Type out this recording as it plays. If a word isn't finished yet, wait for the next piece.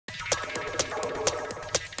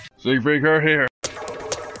Siegfried car here.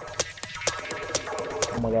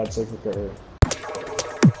 Oh my god, Siegfried car here.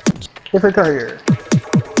 Siegfried car here.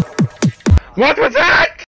 What was that?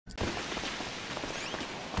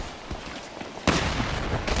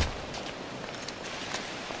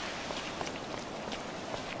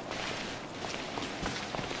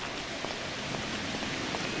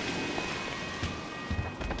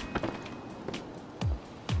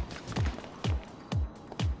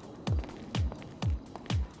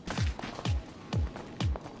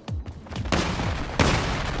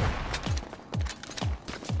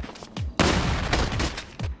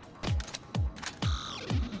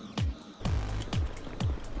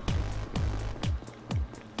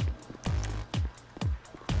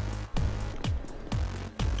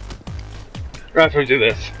 Right, we do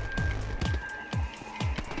this.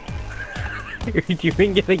 You're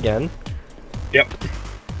doing it again? Yep.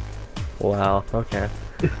 Wow, okay.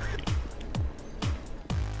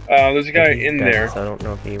 There's a guy in there. So I don't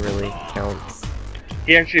know if he really counts.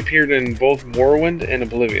 He actually appeared in both Morrowind and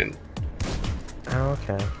Oblivion. Oh,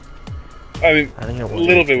 okay. I mean, I think a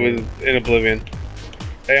little bit was in Oblivion.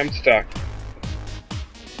 Hey, I'm stuck.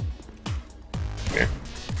 Here.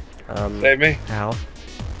 Save me. How?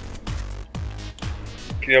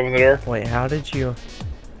 Can you open the door? Wait, how did you...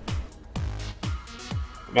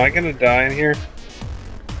 Am I gonna die in here?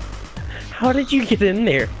 How did you get in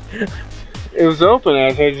there? It was open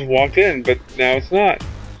as I just walked in, but now it's not.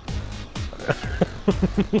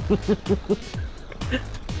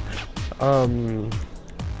 Oh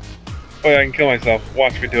yeah, I can kill myself.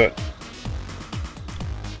 Watch me do it.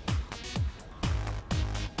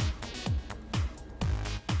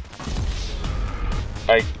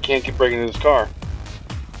 I can't keep breaking into this car.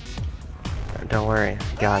 Don't worry,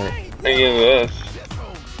 got it. I can't get into this.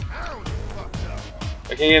 I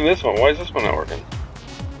can't get in this one. Why is this one not working?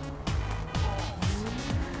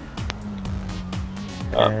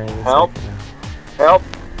 Help! Help!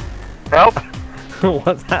 Help!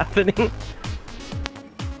 What's happening?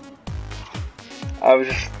 I was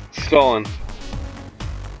just stalling.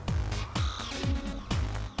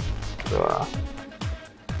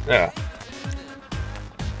 Yeah.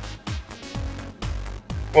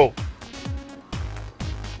 Whoa.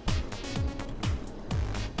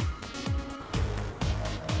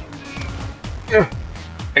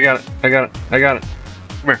 I got it. I got it. I got it.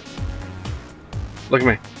 Come here. Look at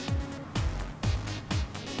me.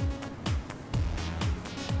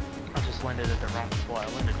 I just landed at the wrong spot. I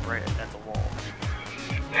landed right at the wall.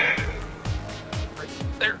 Right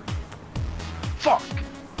there. Fuck!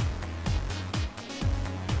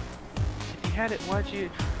 If you had it, why'd you...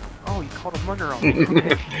 Oh, you called a mugger on me.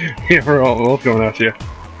 Yeah, we're all both going after you.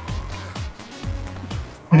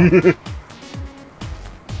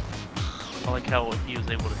 I like how he was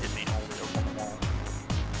able to hit me all the way up on the wall.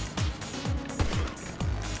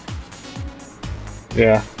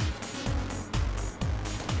 Yeah.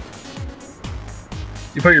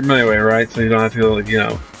 You put your money away, right? So you don't have to, like, you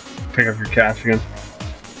know, pick up your cash again.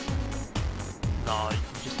 No, you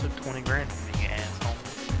just took 20 grand from me, you asshole.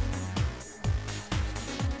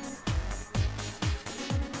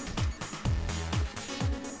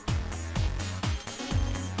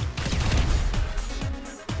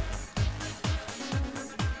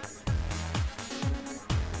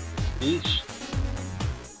 Each.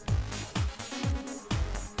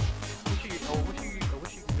 I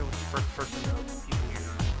wish you could go with the first person of people you're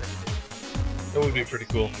respecting. That would be pretty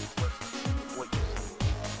cool. What you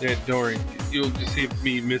see. Yeah, don't worry. You'll just see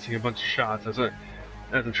me missing a bunch of shots as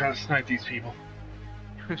I'm trying to snipe these people.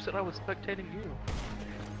 Who said I was spectating you?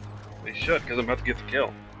 They should, because I'm about to get the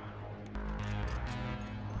kill.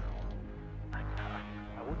 I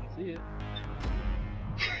wouldn't see it.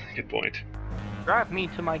 Good point. Drive me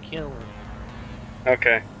to my kill.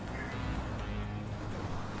 Okay.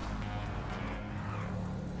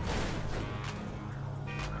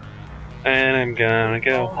 And I'm gonna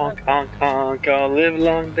go honk honk honk, gonna live a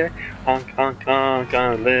long day. Honk honk honk,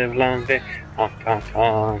 gonna live a long day. Honk honk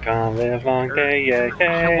honk, gonna live a long day. Yeah,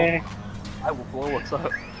 yeah. I will blow us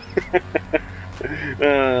up.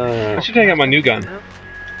 I should take out my new gun.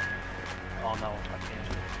 Oh no, I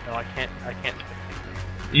can't. No, I can't. I can't.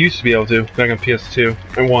 You used to be able to back on PS2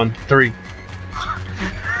 and 1, 3.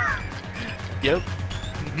 Yep.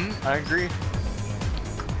 I agree. It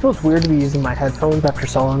feels weird to be using my headphones after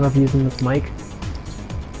so long of using this mic.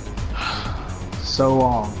 So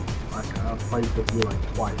long. Like, I've played with you like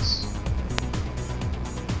twice.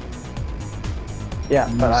 Yeah,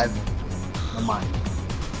 but I've... The mic.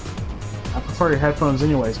 I prefer your headphones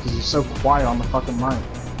anyways, because you're so quiet on the fucking mic.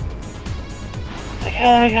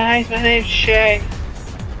 Hello guys, my name's Shay.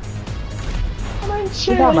 My name's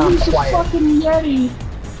Shay, use a fucking Yeti.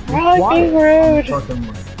 Why being rude?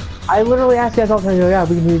 I literally asked you guys all the time, yeah,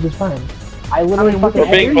 we can hear you just fine. I literally fucking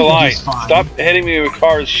We're being Hey, polite. he's fine. Stop hitting me with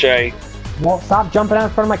cars, Shay. Well, stop jumping out in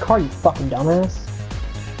front of my car, you fucking dumbass.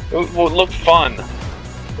 It would look fun.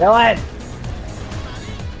 Dylan!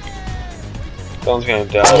 Someone's gonna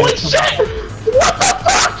die. Holy shit!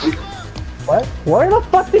 What? Where the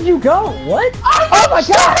fuck did you go? What? Oh my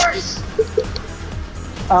god!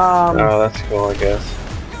 Oh, that's cool, I guess.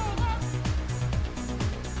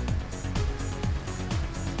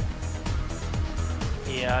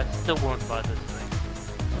 Yeah, I still won't buy this thing.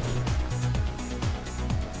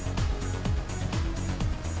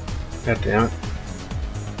 God damn it.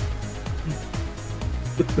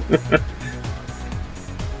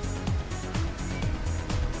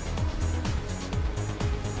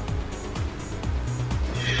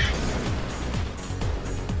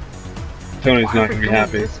 Tony's Why not are we gonna be going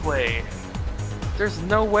happy. This way. There's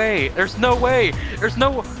no way. There's no way. There's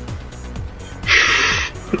no.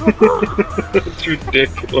 It's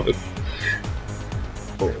ridiculous.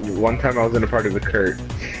 One time I was in a party with Kurt,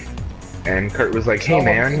 and Kurt was like, "Hey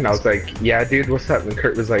man," and I was like, "Yeah, dude, what's up?" And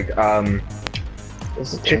Kurt was like,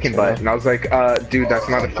 "Chicken butt," and I was like, "Dude, that's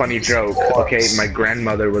not a funny joke. Okay, my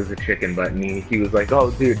grandmother was a chicken butt," and he was like, "Oh,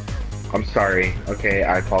 dude, I'm sorry. Okay,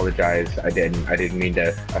 I apologize. I didn't mean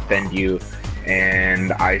to offend you,"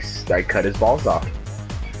 and I cut his balls off.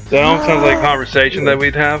 That almost sounds like a conversation that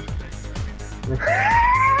we'd have.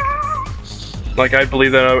 Like, I'd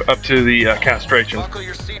believe that up to the castration.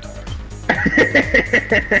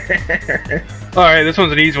 Alright, this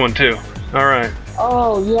one's an easy one, too. Alright.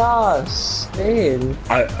 Oh, yes! Dude.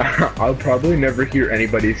 I'll probably never hear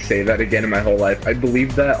anybody say that again in my whole life. I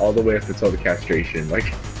believe that all the way up until the castration.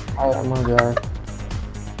 Like, Oh my god.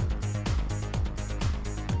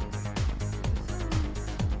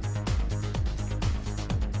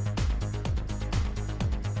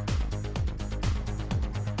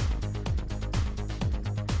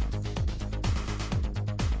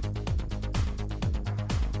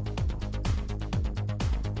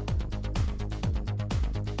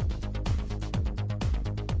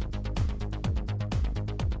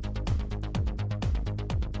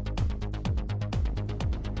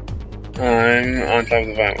 I'm on top of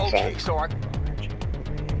the violent side.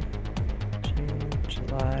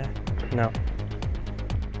 July. No.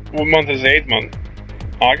 What month is the 8th month?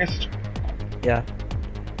 August? Yeah.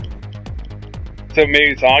 So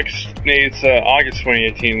maybe it's August. Maybe it's August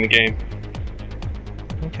 2018 in the game.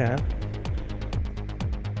 Okay.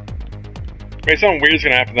 Maybe something weird's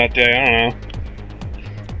gonna happen that day. I don't know.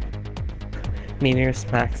 Meteor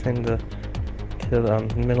smacks into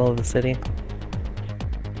the middle of the city.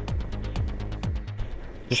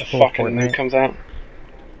 Just a Full fucking Fortnite. nuke comes out.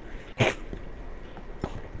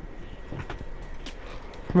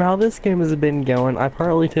 From how this game has been going, I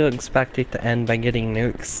partly do expect it to end by getting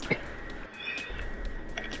nukes.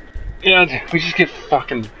 Yeah, we just get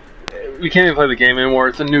fucking. We can't even play the game anymore.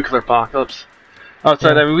 It's a nuclear apocalypse.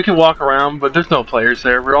 Outside, Yeah. I mean, we can walk around, but there's no players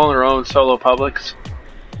there. We're all in our own solo publics.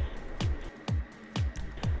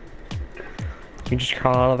 You just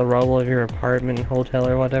crawl out of the rubble of your apartment, hotel,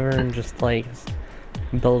 or whatever, and just like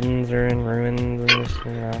buildings are in ruins and just,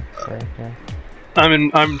 you know. So, yeah.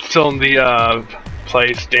 I'm still in the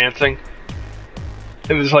place dancing.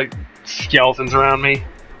 It was like skeletons around me.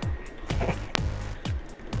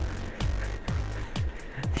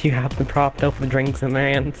 You have them propped up with drinks in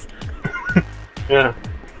their hands. Yeah.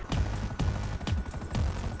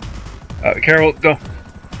 Carol, don't.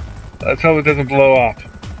 Let's hope it doesn't blow up.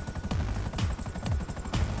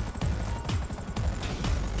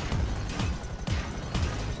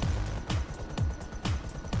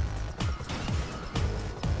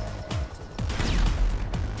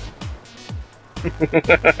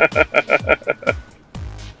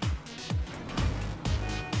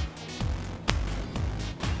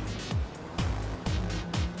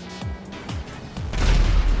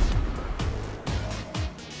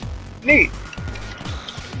 Neat.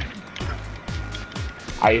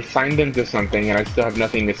 I assigned him to something and I still have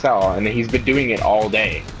nothing to sell, and he's been doing it all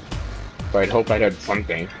day. So I'd hope I'd had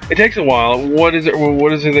something. It takes a while. What is it?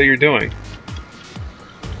 What is it that you're doing?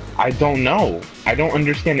 I don't know. I don't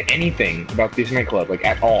understand anything about this nightclub, like,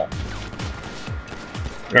 at all.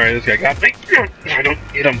 Alright, this guy got me. I don't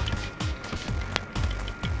hit him.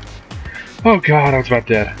 Oh god, I was about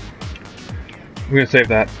dead. I'm gonna save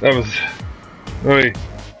that. That was... Wait.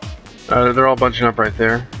 They're all bunching up right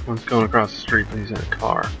there. One's going across the street, but he's in a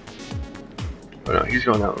car. Oh no, he's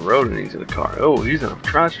going down the road and he's in a car. Oh, he's in a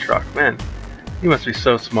trash truck. Man, he must be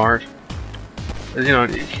so smart. You know,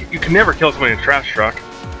 you can never kill somebody in a trash truck.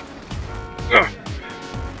 Ugh.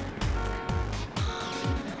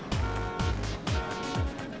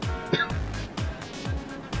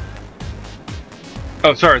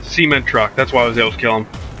 Oh, sorry, it's a cement truck. That's why I was able to kill him.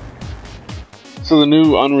 So the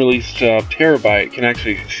new unreleased Terabyte can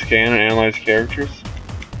actually scan and analyze characters.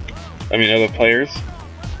 I mean, other players.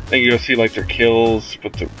 Then you go see like their kills,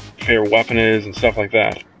 what their favorite weapon is, and stuff like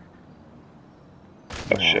that.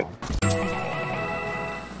 Oh shit.